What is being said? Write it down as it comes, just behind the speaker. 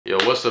Yo,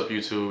 what's up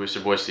YouTube? It's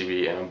your boy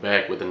CB and I'm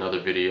back with another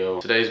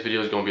video. Today's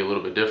video is going to be a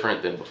little bit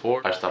different than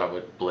before. I just thought I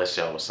would bless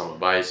y'all with some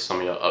advice.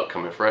 Some of y'all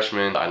upcoming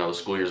freshmen, I know the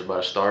school year's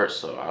about to start,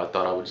 so I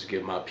thought I would just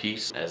give my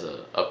piece as an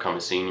upcoming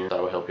senior.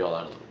 Thought I would help y'all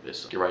out a little bit,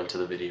 so get right into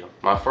the video.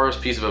 My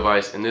first piece of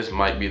advice, and this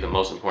might be the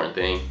most important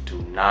thing,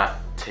 do not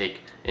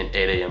take an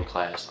 8 a.m.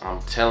 class. I'm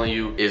telling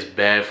you, it's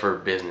bad for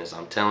business.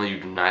 I'm telling you,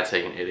 do not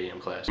take an 8 a.m.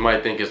 class. You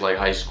might think it's like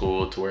high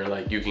school to where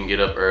like you can get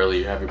up early,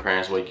 you have your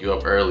parents wake you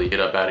up early, get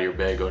up out of your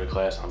bed, go to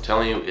class. I'm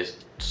telling you,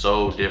 it's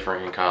so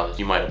different in college.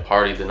 You might have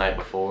partied the night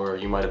before,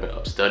 you might have been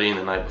up studying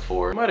the night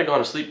before, you might have gone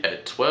to sleep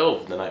at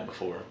 12 the night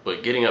before,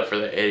 but getting up for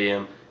that 8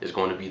 a.m. is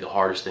going to be the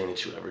hardest thing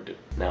that you ever do.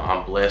 Now,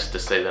 I'm blessed to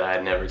say that I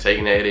had never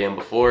taken an 8 a.m.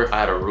 before. I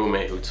had a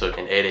roommate who took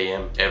an 8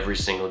 a.m. every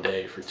single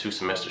day for 2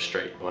 semesters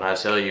straight. When I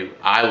tell you,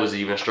 I was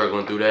even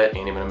struggling through that,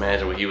 can't even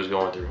imagine what he was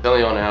going through. I'm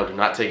telling y'all now, do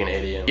not take an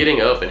 8 a.m.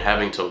 Getting up and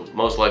having to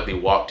most likely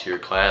walk to your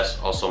class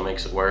also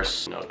makes it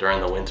worse. You know, during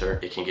the winter,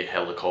 it can get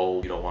hella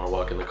cold. You don't want to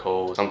walk in the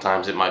cold.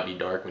 Sometimes it might be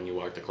dark when you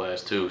walk to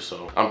class too.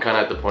 So I'm kind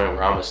of at the point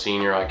where I'm a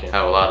senior. I can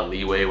have a lot of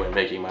leeway when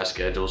making my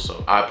schedule.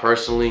 So I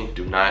personally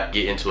do not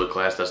get into a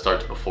class that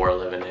starts before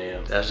 11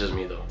 a.m. That's just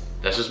me though.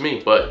 That's just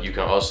me. But you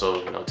can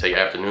also, you know, take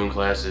afternoon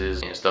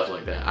classes and stuff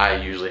like that. I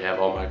usually have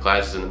all my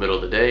classes in the middle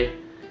of the day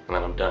and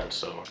then I'm done.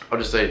 So I'll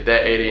just say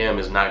that 8 a.m.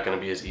 is not going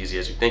to be as easy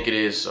as you think it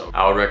is. So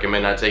I would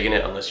recommend not taking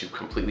it unless you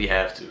completely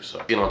have to.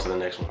 So get on to the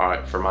next one. All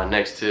right, for my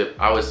next tip,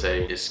 I would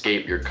say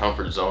escape your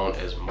comfort zone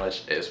as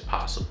much as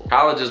possible.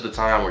 College is the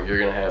time where you're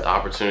going to have the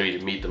opportunity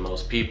to meet the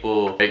most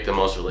people, make the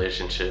most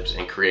relationships,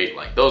 and create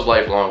like those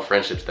lifelong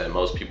friendships that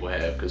most people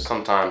have. Because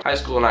sometimes high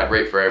school is not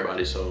great for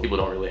everybody, so people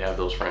don't really have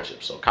those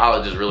friendships. So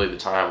college is really the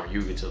time where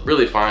you get to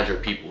really find your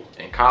people.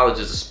 And college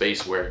is a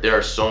space where there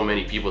are so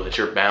many people that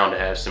you're bound to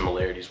have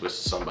similarities with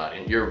somebody.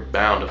 And you're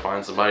bound to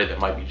find somebody that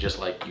might be just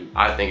like you.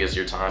 I think it's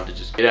your time to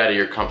just get out of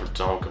your comfort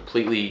zone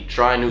completely,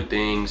 try new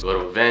things, go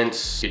to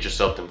events, get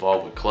yourself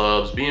involved with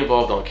clubs, be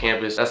involved on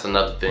campus. That's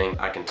another thing.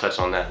 I can touch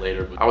on that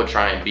later, but I would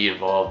try and be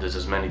involved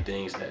as many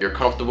things that you're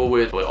comfortable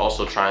with, but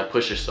also try and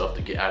push yourself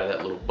to get out of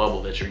that little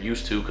bubble that you're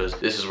used to, because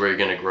this is where you're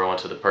gonna grow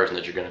into the person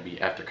that you're gonna be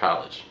after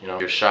college. You know,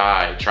 you're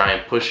shy, try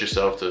and push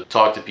yourself to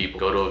talk to people,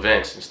 go to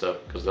events and stuff,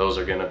 because those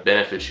are gonna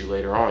benefit you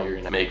later on. You're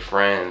gonna make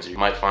friends, you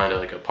might find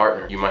like a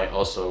partner, you might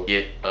also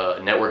get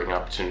a networking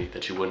opportunity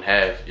that you wouldn't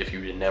have if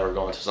you had never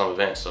gone to some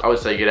events. So I would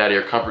say get out of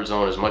your comfort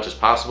zone as much as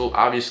possible.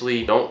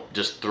 Obviously, don't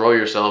just throw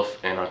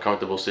yourself in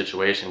uncomfortable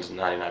situations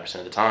 99%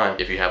 of the time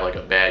if you have like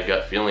a bad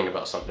gut feeling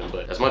about something,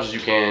 but as much as you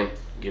can,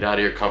 get out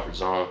of your comfort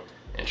zone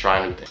and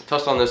try new things.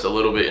 Touched on this a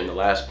little bit in the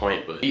last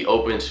point, but be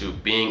open to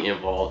being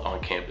involved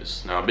on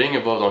campus. Now, being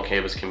involved on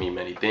campus can mean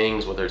many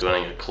things, whether it's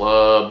joining a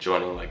club,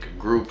 joining like a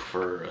group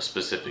for a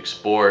specific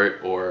sport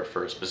or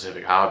for a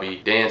specific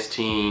hobby, dance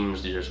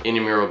teams, there's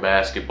intramural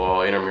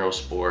basketball, intramural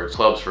sports,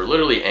 clubs for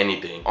literally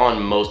anything on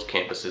most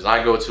campuses.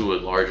 I go to a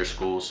larger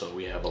school, so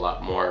we have a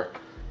lot more,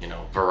 you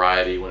know,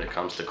 variety when it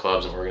comes to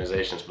clubs and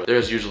organizations, but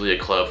there's usually a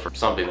club for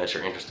something that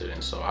you're interested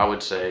in. So I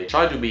would say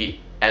try to be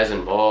as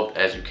involved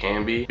as you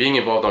can be. Being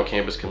involved on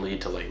campus can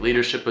lead to like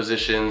leadership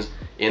positions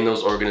in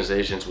those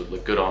organizations, would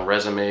look good on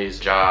resumes,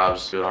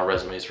 jobs, good on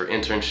resumes for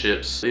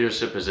internships.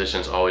 Leadership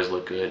positions always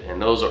look good,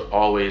 and those are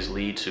always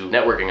lead to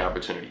networking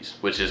opportunities,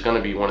 which is going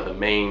to be one of the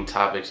main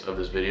topics of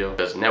this video,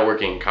 because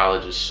networking in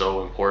college is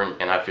so important,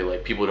 and I feel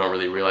like people don't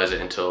really realize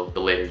it until the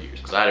later years,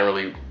 because I didn't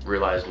really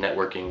realize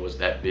networking was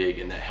that big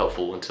and that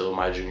helpful until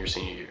my junior,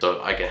 senior year.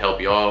 So I can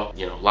help y'all,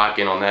 you know, lock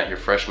in on that your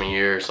freshman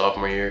year,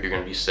 sophomore year, you're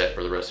going to be set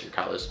for the rest of your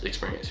college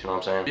experience, you know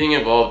what I'm saying? Being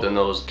involved in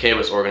those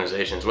campus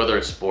organizations, whether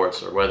it's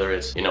sports or whether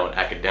it's, you know, an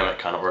academic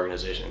kind of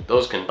organization,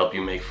 those can help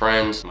you make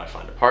friends. You might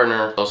find a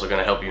partner. It's also going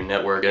to help you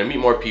network, gonna meet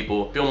more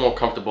people, feel more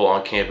comfortable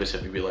on campus.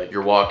 If you be like,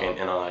 you're walking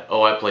and I'm like,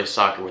 oh, I play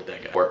soccer with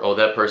that guy, or oh,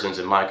 that person's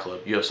in my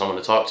club, you have someone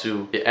to talk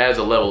to. It adds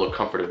a level of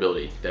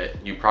comfortability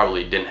that you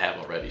probably didn't have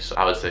already. So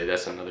I would say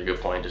that's another good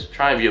point. Just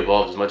try and be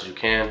involved as much as you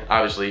can.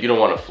 Obviously, you don't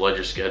want to flood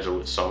your schedule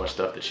with so much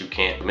stuff that you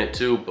can't commit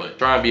to, but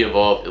try and be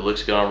involved. It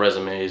looks good on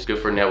resumes, good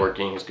for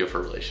networking, it's good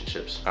for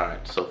relationships. All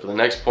right, so for the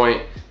next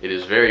point, it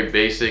is very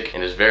basic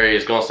and it's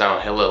gonna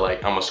sound hella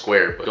like I'm a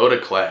square, but go to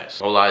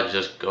class. No lie,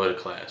 just go to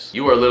class.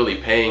 You are literally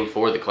paying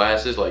for the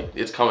classes. Like,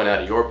 it's coming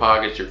out of your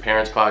pockets, your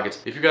parents'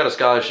 pockets. If you got a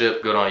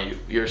scholarship, good on you.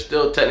 You're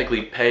still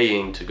technically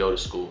paying to go to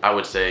school. I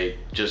would say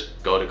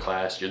just go to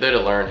class. You're there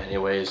to learn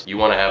anyways. You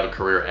want to have a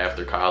career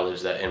after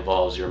college that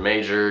involves your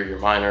major, your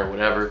minor,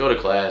 whatever. Go to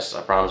class.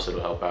 I promise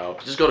it'll help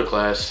out. Just go to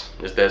class.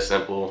 It's that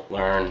simple.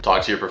 Learn,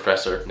 talk to your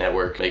professor,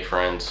 network, make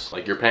friends.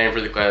 Like, you're paying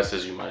for the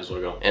classes, you might as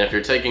well go. And if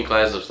you're taking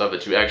classes of stuff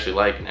that you actually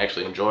like and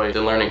actually enjoy,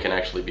 then learning can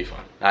actually be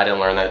fun. I didn't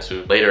learn that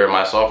too later in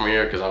my sophomore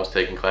year because I was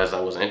taking classes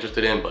I wasn't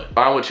interested in, but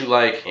find what you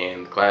like,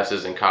 and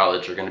classes in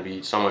college are going to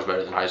be so much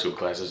better than high school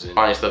classes, and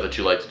finding stuff that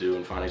you like to do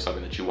and finding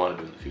something that you want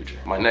to do in the future.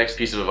 My next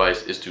piece of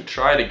advice is to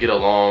try to get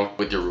along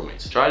with your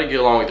roommates. Try to get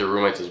along with your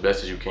roommates as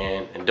best as you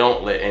can, and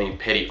don't let any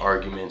petty arguments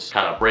arguments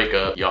kind of break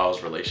up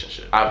y'all's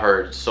relationship. I've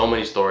heard so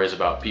many stories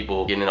about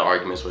people getting into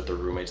arguments with their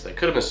roommates that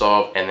could have been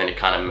solved, and then it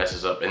kind of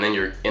messes up, and then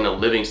you're in a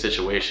living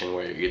situation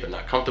where you're either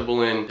not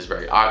comfortable in, it's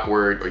very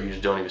awkward, or you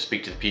just don't even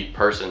speak to the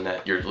person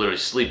that you're literally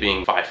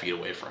sleeping 5 feet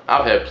away from.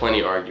 I've had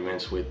plenty of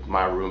arguments with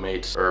my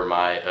roommates or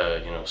my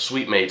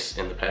suite mates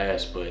in the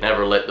past, but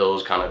never let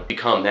those kind of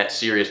become that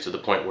serious to the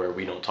point where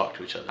we don't talk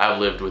to each other. I've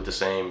lived with the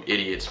same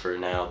idiots for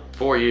now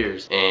 4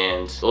 years,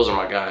 and those are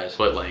my guys,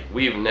 but like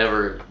we've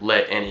never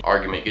let any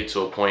argument get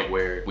to a point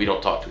where we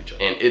don't talk to each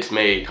other. And it's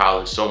made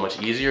college so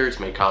much easier, it's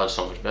made college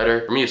so much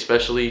better for me,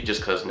 especially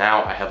just because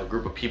now I have a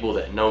group of people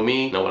that know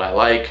me, know what I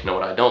like, know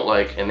what I don't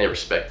like, and they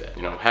respect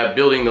that.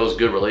 Building those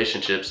good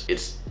relationships,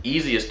 it's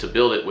easiest to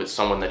build it with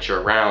someone that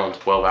you're around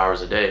 12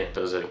 hours a day,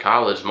 because in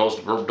college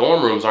most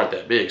dorm rooms aren't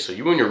that big, so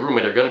you and your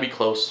roommate are going to be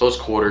close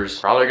quarters,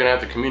 probably going to have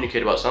to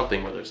communicate about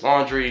something, whether it's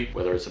laundry,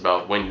 whether it's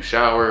about when you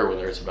shower,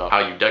 whether it's about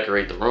how you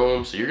decorate the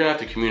room. So you're gonna have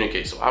to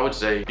communicate. So I would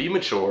say be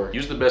mature,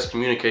 use the best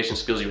communication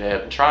skills you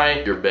have, and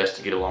try your best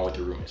to get along with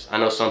your roommates. I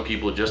know some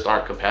people just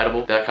aren't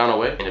compatible that kind of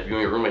way, and if you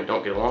and your roommate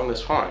don't get along,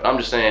 that's fine. I'm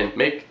just saying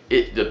make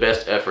it the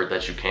best effort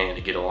that you can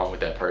to get along with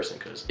that person,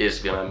 because it's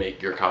gonna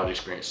make your college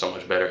experience so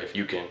much better if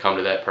you can come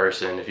to that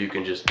person, if you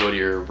can just go to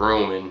your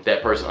room and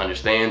that person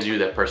understands you,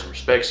 that person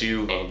respects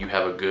you, and you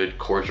have a good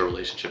cordial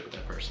relationship with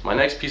that person. My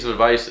next piece of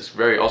advice is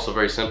also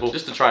very simple,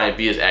 just to try and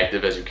be as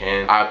active as you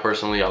can. I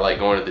like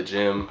going to the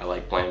gym, I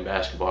like playing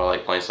basketball, I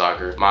like playing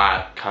soccer.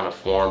 My kind of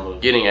form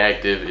of getting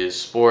active is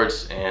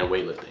sports and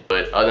weightlifting.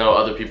 But I know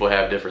other people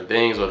have different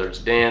things, whether it's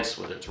dance,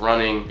 whether it's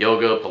running,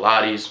 yoga,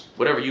 Pilates,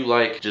 whatever you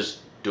like, just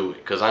do it.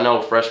 Because I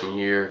know freshman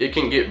year it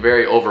can get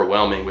very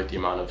overwhelming with the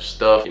amount of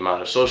stuff, the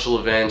amount of social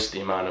events, the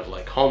amount of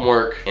like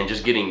homework, and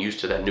just getting used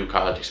to that new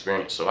college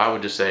experience. So I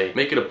would just say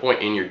make it a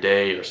point in your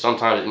day or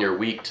sometimes in your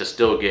week to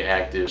still get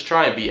active. Just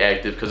try and be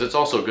active, because it's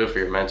also good for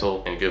your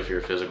mental and good for your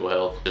physical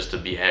health, just to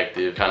be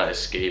active, kind of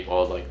escape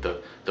all like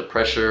the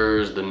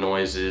pressures, the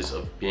noises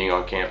of being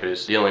on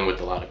campus, dealing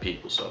with a lot of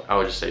people. So I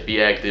would just say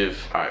be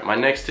active. All right, my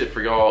next tip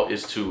for y'all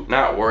is to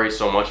not worry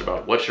so much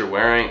about what you're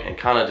wearing and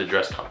kind of to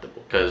dress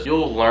comfortable, because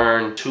you'll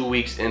learn 2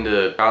 weeks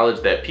into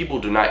college that people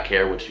do not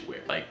care what you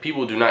wear. Like,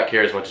 people do not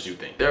care as much as you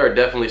think. There are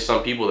definitely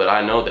some people that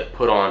I know that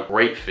put on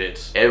great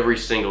fits every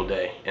single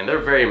day, and they're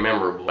very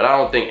memorable. But I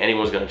don't think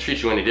anyone's gonna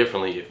treat you any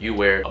differently if you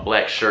wear a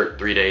black shirt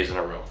 3 days in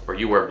a row, or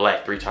you wear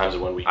black 3 times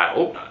in 1 week. I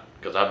hope not,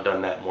 because I've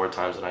done that more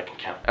times than I can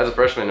count. As a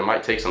freshman, it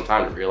might take some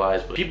time to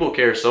realize, but people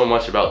care so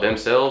much about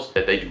themselves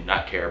that they do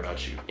not care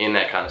about you in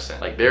that kind of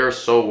sense. Like, they're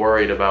so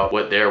worried about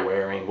what they're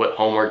wearing, what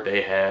homework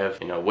they have,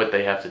 what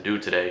they have to do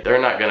today. They're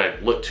not gonna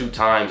look 2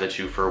 times at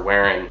you for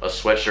wearing a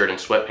sweatshirt and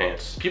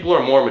sweatpants. People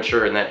are more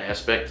mature in that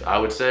aspect, I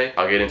would say.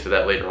 I'll get into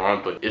that later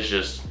on, but it's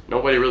just,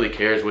 nobody really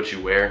cares what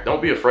you wear.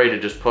 Don't be afraid to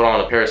just put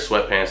on a pair of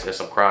sweatpants and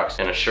some Crocs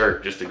and a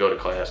shirt just to go to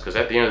class, because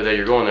at the end of the day,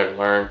 you're going there to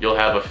learn. You'll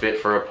have a fit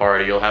for a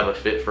party, you'll have a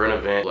fit for an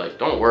event. Like,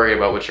 don't worry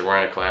about what you're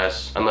wearing to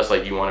class, unless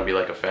like you want to be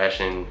like a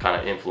fashion kind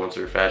of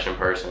influencer, fashion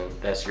person.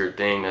 That's your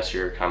thing, that's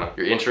your kind of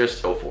your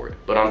interest, go for it.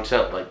 But I'm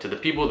telling, like, to the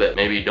people that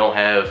maybe don't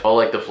have all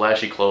like the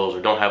flashy clothes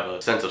or don't have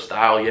a sense of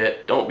style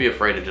yet, don't be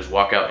afraid to just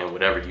walk out in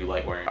whatever you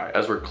like wearing. All right,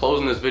 as we're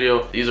closing this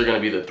video, these are going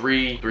to be the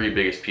three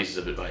biggest pieces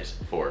of advice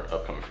for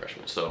upcoming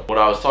freshmen. So what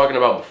I was talking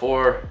about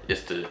before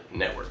is to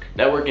network.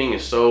 Networking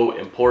is so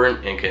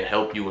important and can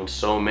help you in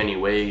so many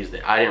ways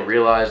that I didn't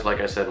realize,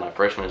 like I said, my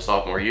freshman and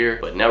sophomore year.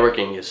 But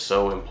networking is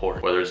so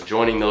important, whether it's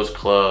joining those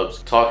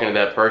clubs, talking to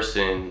that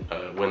person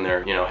when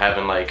they're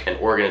having like an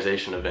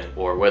organization event,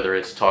 or whether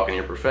it's talking to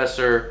your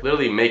professor,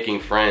 literally making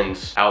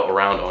friends out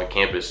around on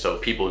campus so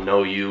people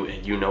know you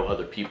and you know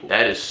other people.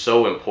 That is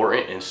so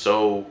important and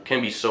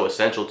can be so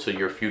essential to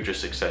your future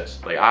success.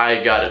 Like,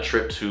 I got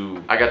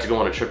to go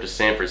on a trip to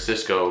San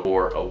Francisco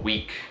for a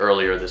week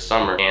earlier this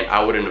summer, and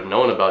I wouldn't have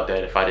known about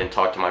that if I didn't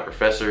talk to my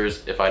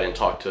professors, if I didn't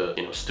talk to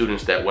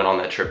students that went on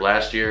that trip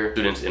last year,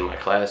 students in my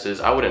classes.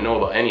 I wouldn't know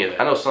about any of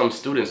that. I know some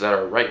students that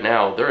are right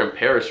now, they're in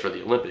Paris for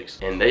the Olympics,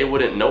 and they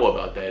wouldn't know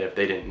about that if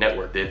they didn't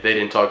network, if they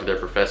didn't talk to their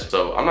professor.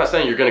 So I'm not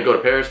saying you're gonna go to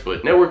Paris,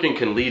 but networking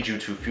can lead you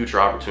to future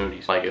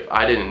opportunities. Like, if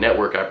I didn't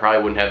network, I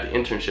probably wouldn't have the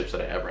internships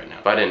that I have right now.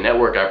 If I didn't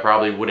network, I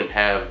probably wouldn't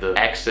have the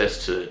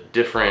access to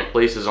different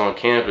places on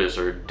campus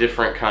or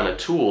different kind of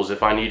tools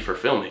if I need for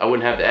filming. I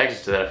wouldn't have the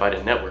access to that if I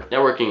didn't network.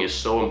 Networking is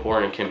so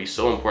important and can be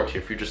so important to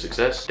your future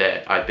success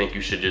that I think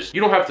you should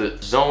you don't have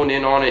to zone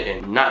in on it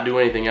and not do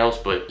anything else,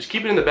 but just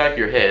keep it in the back of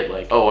your head,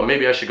 like, oh,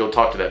 maybe I should go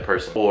talk to that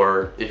person.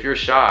 Or if you're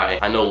shy,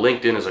 I know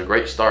LinkedIn is a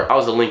great start. I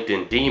was a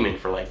LinkedIn demon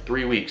for like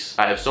 3 weeks.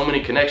 I have so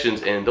many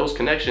connections, and those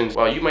connections,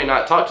 while you may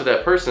not talk to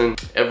that person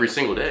every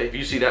single day, if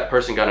you see that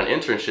person got an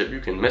internship, you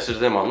can message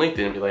them on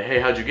LinkedIn and be like,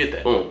 hey, how'd you get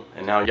that? Boom.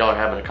 And now y'all are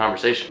having a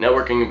conversation.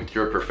 Networking with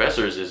your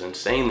professors is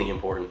insanely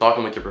important.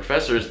 Talking with your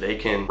professors, they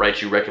can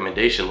write you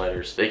recommendation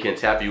letters. They can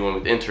tap you in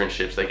with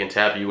internships. They can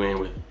tap you in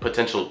with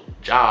potential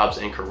jobs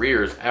and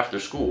careers after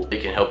school. They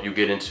can help you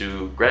get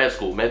into grad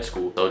school, med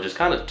school. So just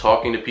kind of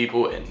talking to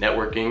people and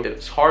networking.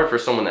 It's hard for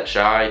someone that's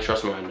shy,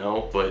 trust me, I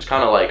know, but it's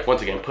kind of like,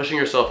 once again, pushing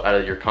yourself out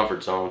of your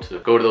comfort zone to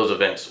go to those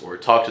events or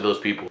talk to those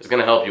people. It's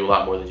gonna help you a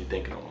lot more than you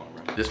think in the long run.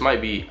 This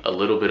might be a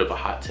little bit of a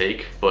hot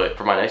take, but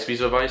for my next piece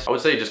of advice, I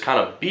would say just kind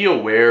of be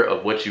aware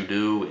of what you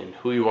do and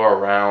who you are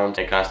around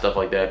and kind of stuff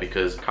like that,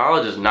 because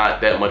college is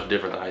not that much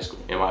different than high school,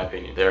 in my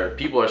opinion.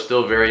 People are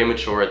still very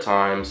immature at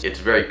times. It's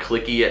very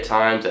cliquey at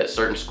times at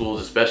certain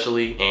schools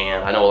especially,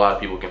 and I know a lot of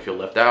people can feel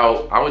left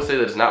out. I would say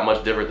that it's not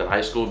much different than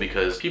high school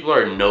because people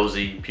are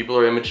nosy, people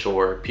are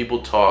immature,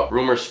 people talk,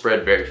 rumors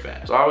spread very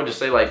fast. So I would just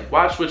say, like,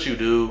 watch what you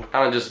do,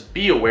 kind of just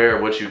be aware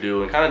of what you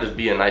do, and kind of just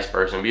be a nice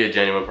person, be a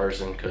genuine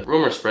person, because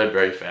rumors spread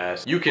very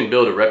fast. You can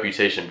build a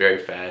reputation very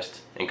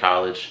fast in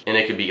college, and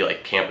it could be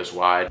like campus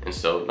wide, and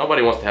so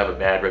nobody wants to have a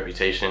bad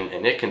reputation,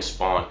 and it can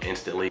spawn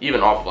instantly,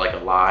 even off of like a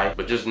lie.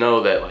 But just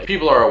know that like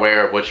people are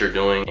aware of what you're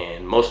doing,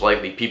 and most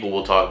likely people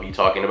will be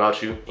talking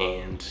about you,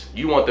 and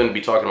you want them to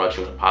be talking about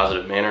you in a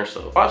positive manner.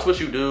 So watch what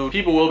you do.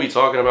 People will be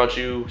talking about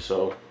you,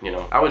 so you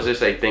know, I would just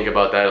say think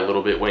about that a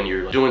little bit when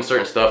you're doing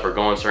certain stuff or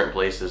going certain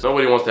places.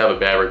 Nobody wants to have a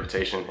bad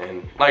reputation,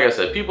 and like I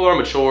said, people are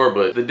mature,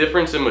 but the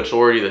difference in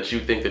maturity that you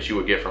think that you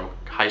would get from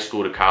high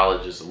school to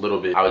college is a little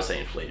bit, I would say,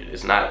 inflated.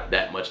 It's not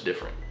that much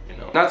different.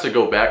 Not to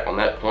go back on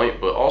that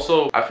point, but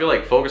also I feel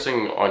like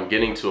focusing on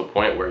getting to a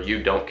point where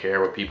you don't care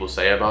what people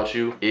say about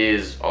you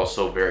is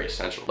also very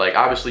essential. Like,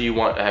 obviously you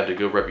want to have a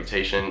good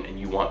reputation and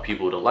you want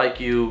people to like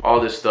you,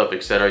 all this stuff,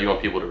 etc. You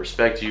want people to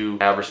respect you,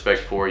 have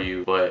respect for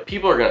you, but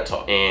people are gonna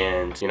talk,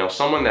 and you know,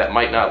 someone that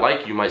might not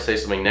like you might say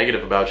something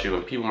negative about you,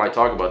 and people might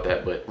talk about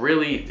that, but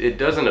really it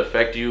doesn't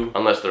affect you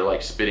unless they're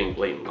like spitting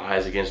blatant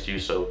lies against you.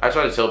 So I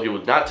try to tell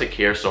people not to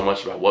care so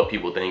much about what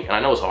people think, and I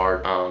know it's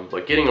hard,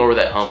 but getting over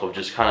that hump of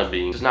just kind of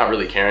being just not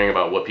really caring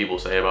about what people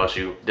say about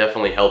you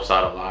definitely helps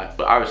out a lot.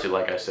 But obviously,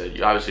 like I said,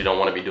 you obviously don't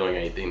want to be doing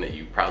anything that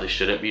you probably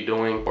shouldn't be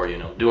doing, or you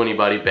know, do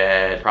anybody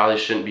bad. Probably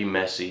shouldn't be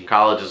messy.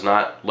 College is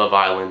not Love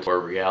Island or a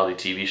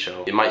reality TV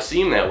show. It might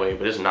seem that way,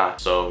 but it's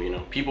not. So you know,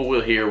 people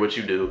will hear what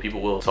you do,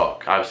 people will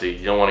talk. Obviously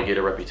you don't want to get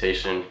a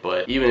reputation,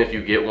 but even if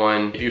you get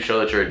one, if you show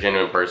that you're a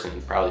genuine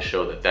person, probably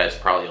show that that's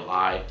probably a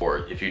lie,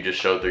 or if you just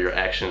show through your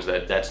actions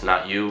that that's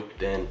not you,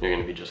 then you're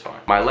gonna be just fine.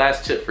 My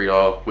last tip for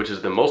y'all, which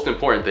is the most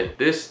important thing,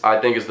 this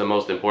I think is the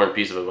most important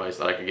piece of advice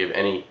that I could give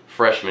any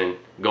freshman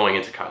going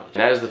into college,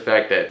 and that is the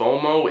fact that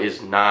FOMO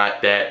is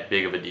not that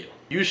big of a deal.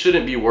 You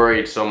shouldn't be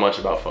worried so much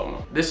about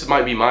FOMO. This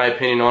might be my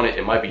opinion on it.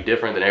 It might be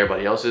different than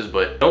everybody else's,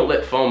 but don't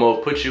let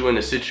FOMO put you in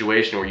a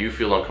situation where you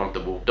feel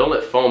uncomfortable. Don't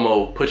let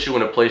FOMO put you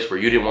in a place where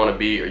you didn't want to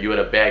be, or you had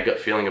a bad gut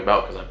feeling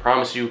about, because I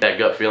promise you that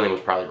gut feeling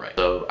was probably right.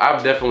 So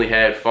I've definitely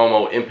had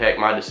FOMO impact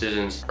my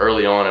decisions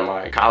early on in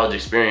my college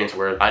experience,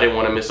 where I didn't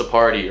want to miss a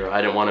party, or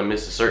I didn't want to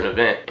miss a certain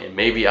event, and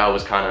maybe I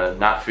was kind of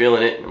not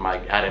feeling it, and I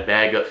had a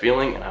bad gut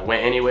feeling, and I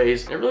went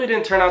anyways. It really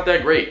didn't turn out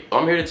that great. So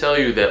I'm here to tell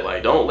you that,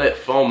 like, don't let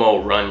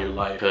FOMO run your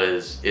life,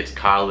 because it's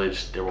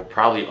college. There will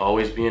probably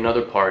always be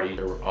another party.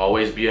 There will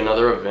always be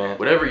another event.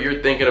 Whatever you're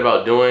thinking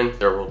about doing,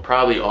 there will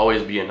probably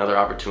always be another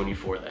opportunity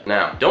for that.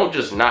 Now, don't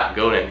just not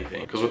go to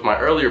anything, because with my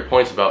earlier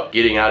points about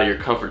getting out of your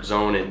comfort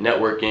zone and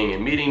networking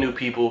and meeting new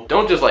people,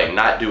 don't just like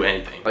not do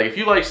anything. Like, if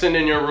you like sitting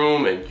in your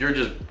room and you're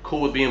just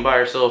cool with being by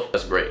yourself,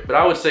 that's great. But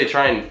I would say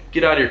try and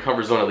get out of your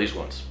comfort zone at least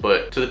once.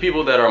 But to the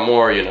people that are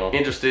more, you know,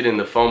 interested in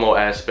the FOMO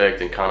aspect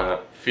and kind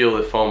of feel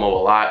the FOMO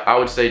a lot, I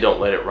would say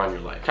don't let it run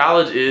your life.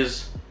 College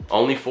is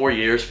only 4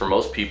 years for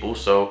most people,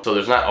 so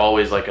there's not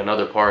always like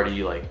another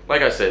party.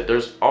 Like I said,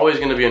 there's always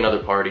going to be another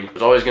party,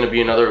 there's always going to be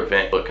another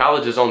event, but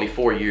college is only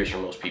 4 years for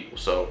most people,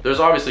 so there's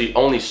obviously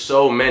only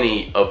so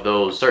many of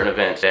those certain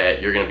events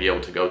that you're going to be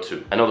able to go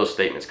to. I know those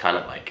statements kind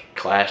of like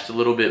clashed a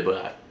little bit,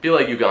 but I feel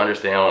like you can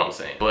understand what I'm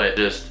saying. But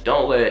just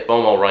don't let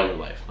FOMO run your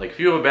life. Like, if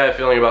you have a bad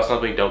feeling about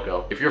something, don't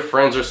go. If your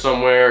friends are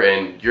somewhere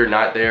and you're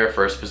not there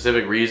for a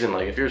specific reason,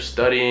 like if you're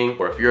studying,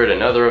 or if you're at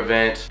another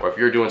event, or if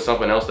you're doing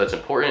something else that's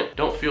important,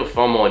 don't feel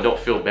FOMO and don't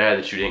feel bad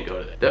that you didn't go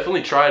to that.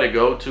 Definitely try to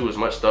go to as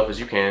much stuff as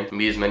you can,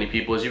 meet as many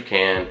people as you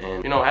can,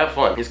 and you know, have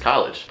fun. It's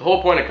college. The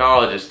whole point of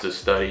college is to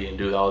study and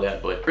do all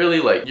that, but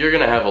really, like, you're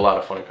gonna have a lot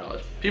of fun in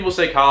college. People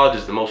say college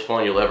is the most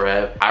fun you'll ever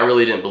have. I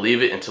really didn't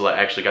believe it until I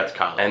actually got to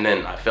college, and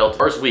then I felt it.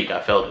 First week I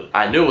felt it.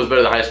 I knew it was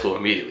better than high school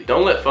immediately.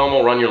 Don't let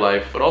FOMO run your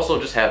life, but also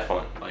just have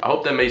fun. Like, I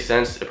hope that made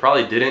sense. It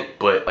probably didn't,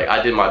 but like,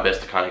 I did my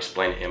best to kind of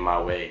explain it in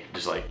my way.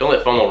 Just like, don't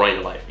let FOMO run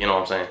your life. You know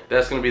what I'm saying?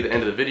 That's gonna be the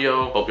end of the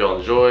video. Hope y'all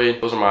enjoyed.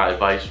 Those are my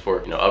advice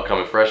for, you know,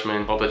 upcoming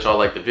freshmen. Hope that y'all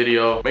like the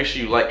video. Make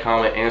sure you like,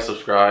 comment, and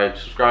subscribe.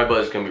 Subscribe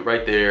button is gonna be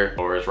right there,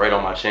 or it's right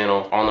on my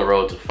channel. On the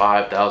road to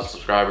 5,000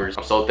 subscribers.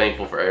 I'm so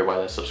thankful for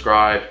everybody that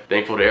subscribed.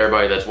 Thankful to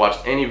everybody that's watched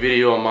any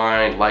video of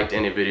mine, liked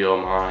any video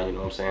of mine. You know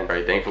what I'm saying?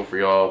 Very thankful for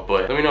y'all.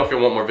 But let me know if you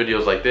want more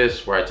videos like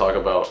this, where I talk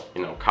about,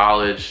 you know,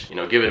 college, you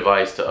know, give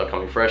advice to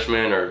upcoming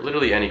freshmen, or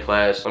literally any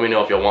class. Let me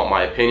know if y'all want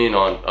my opinion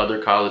on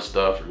other college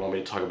stuff, or want me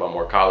to talk about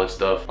more college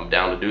stuff. I'm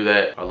down to do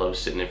that. I love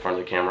sitting in front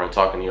of the camera and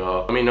talking to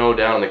y'all. Let me know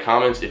down in the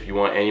comments if you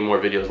want any more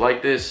videos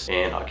like this,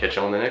 and I'll catch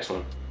you on the next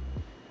one.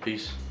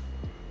 Peace.